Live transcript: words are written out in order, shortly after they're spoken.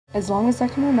As long as I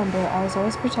can remember, I was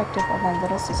always protective of my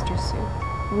little sister Sue.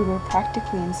 We were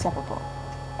practically inseparable.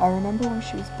 I remember when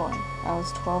she was born. I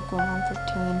was 12 going on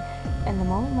 13, and the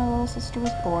moment my little sister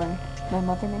was born, my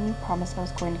mother made me promise I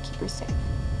was going to keep her safe.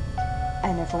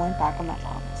 I never went back on that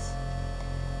promise.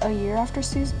 A year after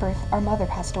Sue's birth, our mother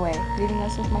passed away, leaving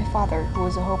us with my father, who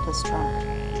was a hopeless drunk.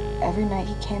 Every night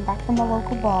he came back from the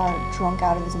local bar, drunk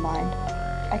out of his mind.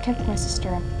 I kept my sister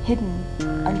hidden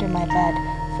under my bed,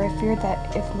 for I feared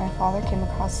that if my father came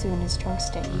across Sue in his drunk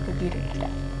state, he could beat her to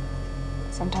death.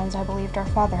 Sometimes I believed our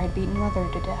father had beaten mother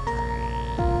to death.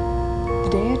 The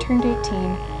day I turned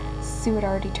 18, Sue had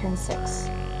already turned 6.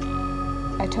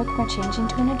 I took my changing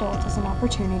to an adult as an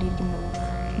opportunity to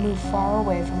move far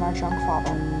away from our drunk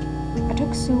father. I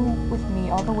took Sue with me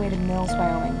all the way to Mills,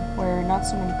 Wyoming, where not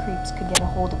so many creeps could get a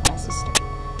hold of my sister.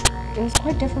 It was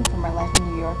quite different from my life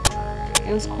in New York.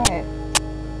 It was quiet,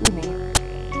 roomy.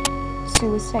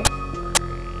 Sue was safe.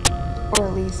 Or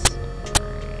at least,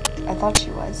 I thought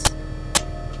she was.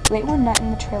 Late one night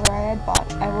in the trailer I had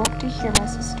bought, I woke to hear my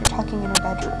sister talking in her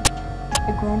bedroom.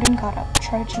 I groaned and got up,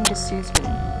 tried to change to Sue's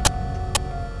room.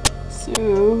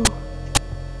 Sue,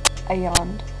 I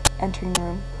yawned, entering the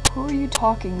room. Who are you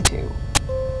talking to?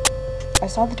 I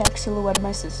saw the dark silhouette of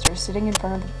my sister sitting in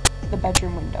front of the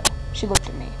bedroom window. She looked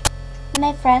at me.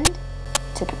 My friend?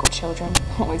 Typical children,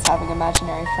 always having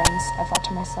imaginary friends, I thought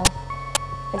to myself.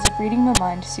 As if reading my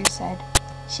mind, Sue said,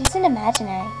 She's an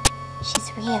imaginary.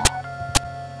 She's real.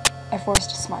 I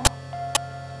forced a smile.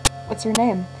 What's your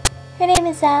name? Her name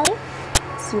is Allie.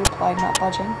 Sue replied, not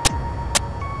budging.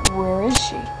 Where is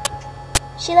she?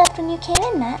 She left when you came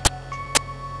in, Matt.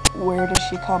 Where does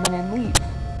she come in and leave?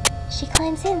 She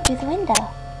climbs in through the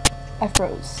window. I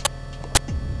froze.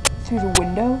 Through the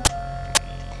window?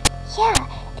 Yeah,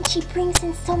 and she brings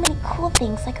in so many cool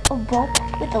things, like a rope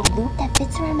with a loop that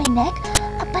fits around my neck,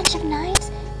 a bunch of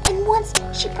knives, and once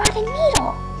she brought a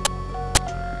needle.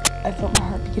 I felt my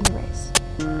heart begin to race.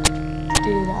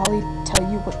 Did Allie tell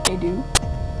you what they do?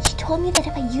 She told me that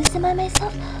if I use them on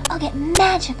myself, I'll get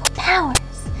magical powers.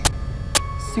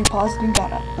 Sue paused and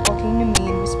got up, walking to me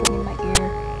and whispering in my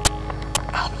ear,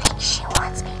 I think she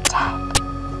wants me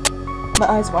dead. My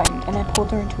eyes widened, and I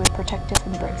pulled her into a protective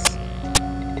embrace.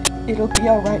 It'll be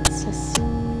alright, sis,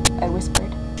 I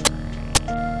whispered.